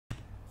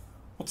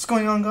What's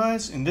going on,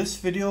 guys? In this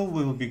video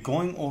we will be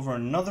going over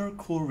another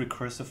cool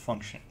recursive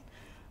function.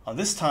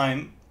 This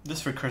time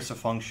this recursive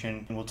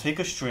function will take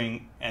a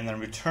string and then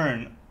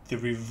return the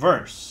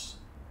reverse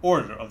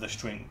order of the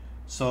string.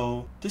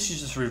 So this is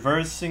just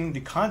reversing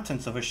the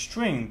contents of a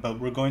string, but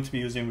we're going to be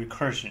using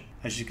recursion.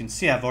 As you can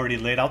see, I've already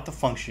laid out the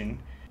function,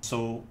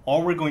 so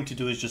all we're going to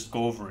do is just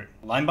go over it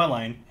line by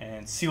line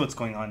and see what's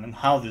going on and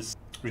how this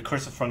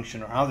recursive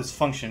function, or how this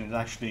function, is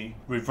actually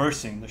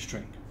reversing the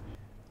string.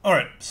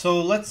 Alright,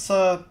 so let's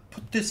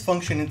put this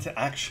function into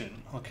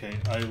action. Okay,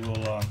 I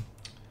will,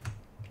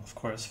 of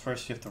course,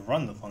 first you have to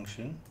run the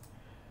function.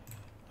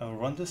 I will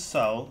run this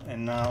cell,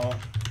 and now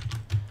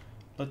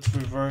let's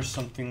reverse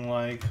something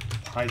like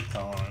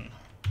Python.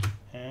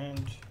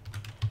 And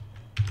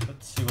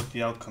let's see what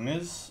the outcome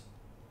is.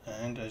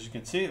 And as you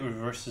can see, it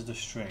reverses the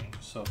string.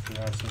 So if we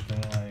have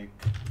something like,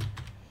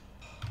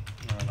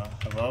 I don't know,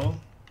 hello,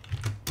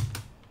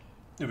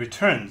 it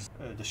returns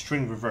the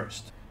string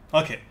reversed.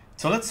 Okay.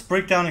 So let's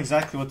break down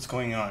exactly what's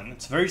going on.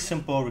 It's a very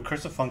simple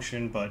recursive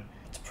function, but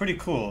it's pretty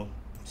cool.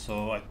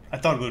 So I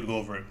thought we would go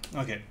over it.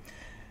 Okay,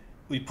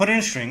 we put in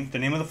a string. The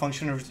name of the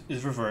function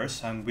is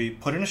reverse, and we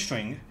put in a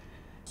string.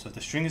 So if the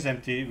string is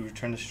empty, we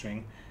return the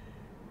string.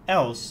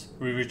 Else,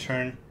 we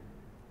return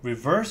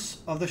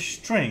reverse of the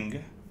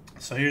string.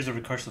 So here's the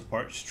recursive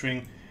part.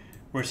 String.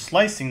 We're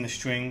slicing the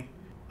string.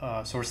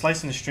 So we're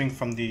slicing the string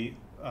from the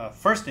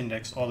first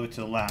index all the way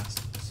to the last.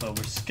 So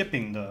we're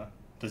skipping the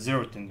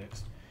 0th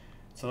index.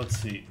 So let's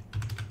see.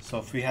 So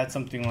if we had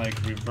something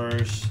like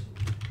reverse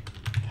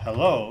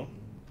hello,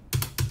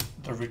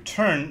 the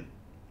return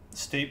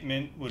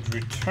statement would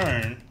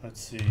return, let's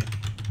see,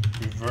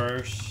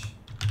 reverse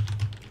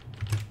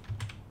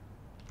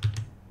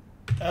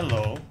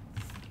hello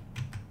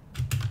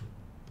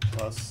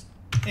plus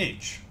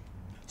h.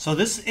 So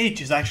this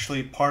h is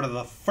actually part of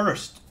the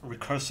first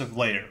recursive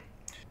layer.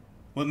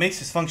 What makes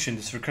this function,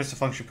 this recursive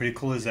function, pretty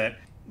cool is that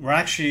we're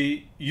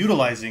actually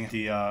utilizing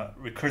the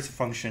recursive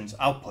function's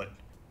output.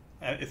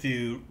 If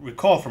you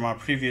recall from our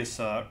previous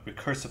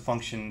recursive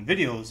function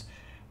videos,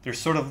 there's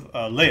sort of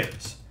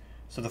layers.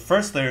 So the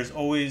first layer is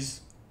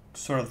always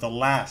sort of the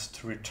last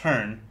to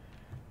return,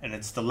 and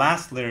it's the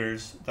last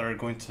layers that are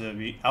going to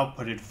be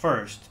outputted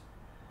first.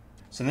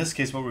 So in this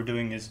case, what we're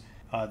doing is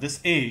this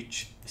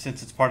h,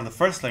 since it's part of the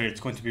first layer, it's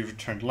going to be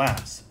returned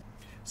last.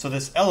 So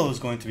this LO is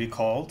going to be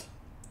called,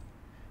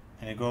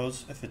 and it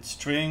goes, if it's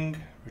string,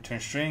 return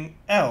string,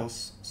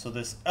 else. So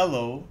this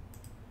LO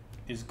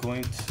is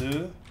going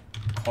to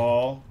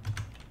call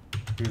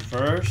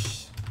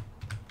reverse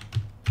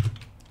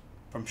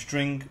from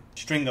string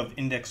of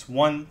index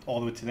 1 all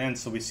the way to the end.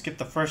 So we skip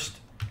the first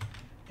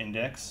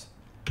index,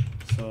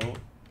 so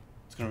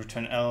it's going to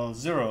return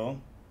L0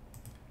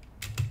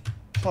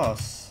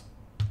 plus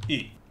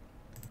E.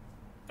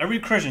 Every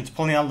recursion is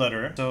pulling out a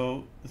letter,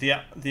 so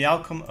the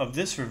outcome of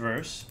this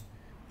reverse,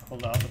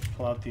 hold out, let's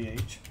pull out the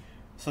H.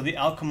 So the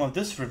outcome of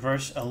this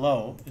reverse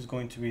LO is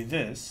going to be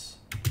this,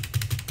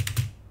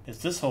 is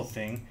this whole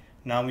thing.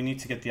 Now we need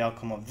to get the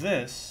outcome of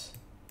this,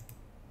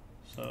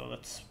 so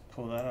let's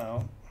pull that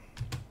out,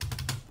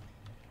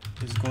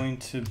 is going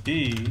to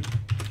be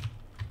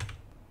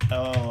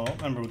LO,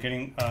 remember we're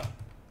getting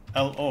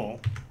LO,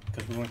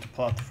 because we're going to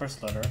pull out the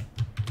first letter,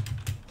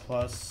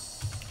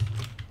 plus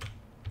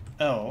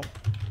L,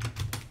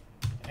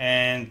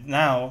 and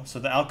now, so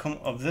the outcome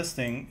of this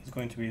thing is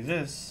going to be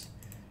this,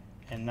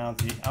 and now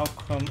the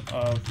outcome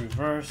of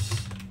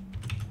reverse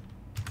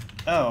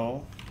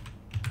L,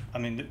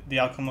 the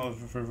outcome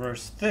of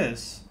reverse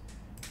this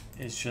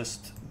is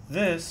just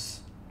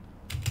this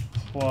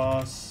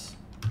plus,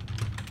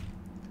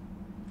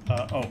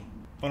 oh,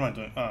 what am I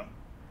doing?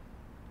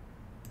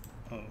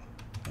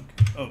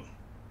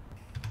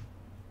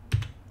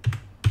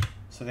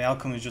 So the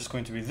outcome is just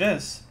going to be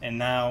this, and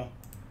now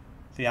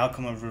the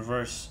outcome of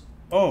reverse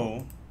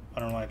O,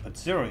 I don't know why I put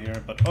 0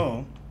 here, but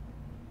O,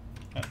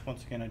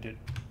 once again I did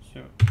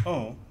 0,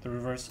 O, the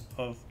reverse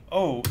of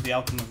O, the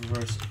outcome of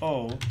reverse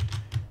O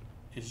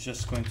is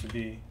just going to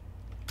be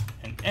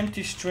an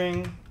empty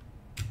string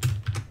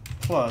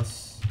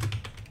plus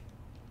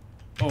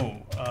O,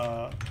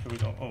 here we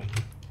go, O,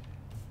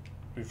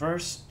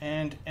 reverse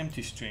and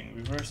empty string,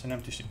 reverse and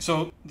empty string.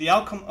 So the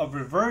outcome of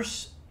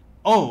reverse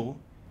O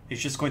is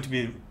just going to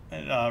be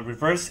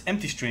reverse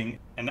empty string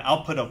and the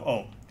output of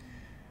O.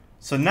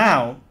 So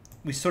now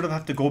we sort of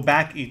have to go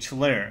back each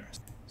layer.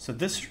 So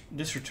this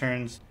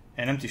returns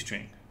an empty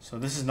string, so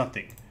this is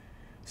nothing.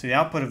 So the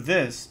output of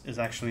this is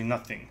actually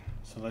nothing.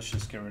 So let's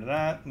just get rid of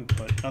that. We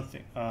put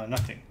nothing,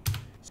 nothing.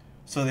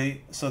 So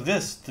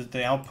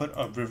the output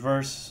of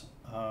reverse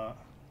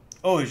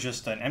O is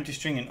just an empty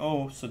string and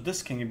O. So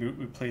this can be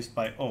replaced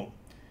by O.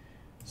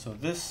 So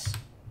this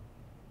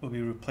will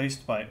be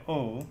replaced by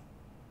O.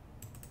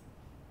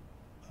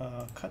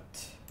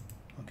 Cut.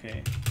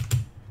 Okay.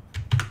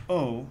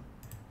 O.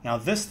 Now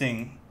this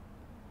thing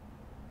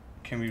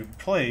can be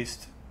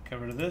replaced. Get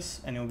rid of this,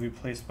 and it will be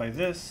replaced by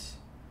this.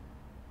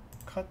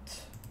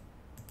 Cut.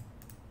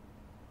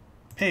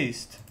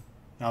 Paste.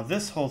 Now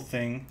this whole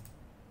thing,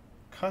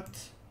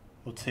 cut,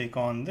 will take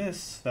on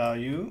this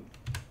value,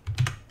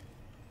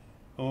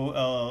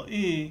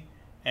 OLLE,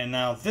 and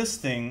now this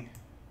thing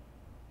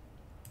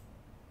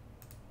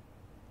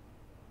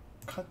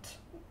cut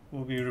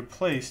will be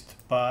replaced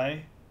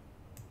by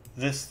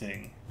this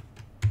thing.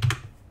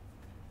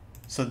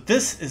 So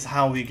this is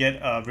how we get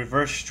a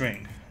reverse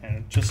string.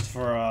 And just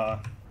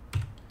for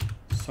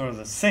sort of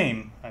the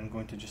same, I'm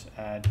going to just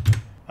add,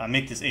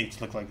 make this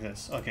H look like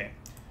this. Okay,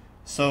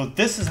 so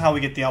this is how we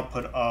get the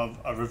output of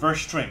a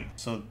reverse string.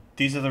 So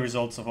these are the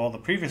results of all the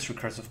previous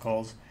recursive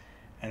calls,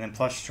 and then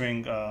plus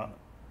string 0.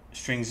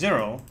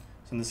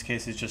 So in this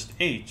case, it's just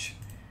H,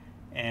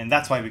 and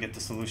that's why we get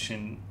the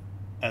solution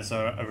as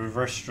a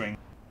reverse string.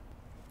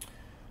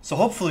 So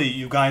hopefully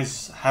you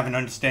guys have an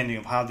understanding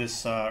of how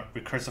this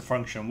recursive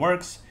function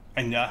works,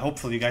 and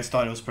hopefully you guys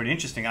thought it was pretty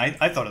interesting.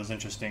 I thought it was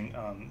interesting.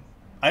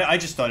 I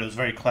just thought it was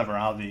very clever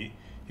how you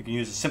can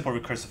use a simple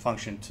recursive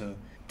function to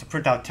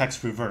print out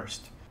text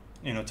reversed.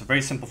 You know, it's a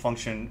very simple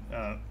function,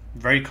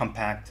 very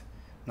compact,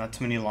 not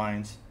too many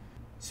lines.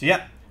 So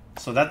yeah,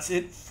 so that's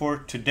it for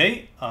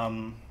today.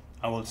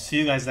 I will see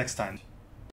you guys next time.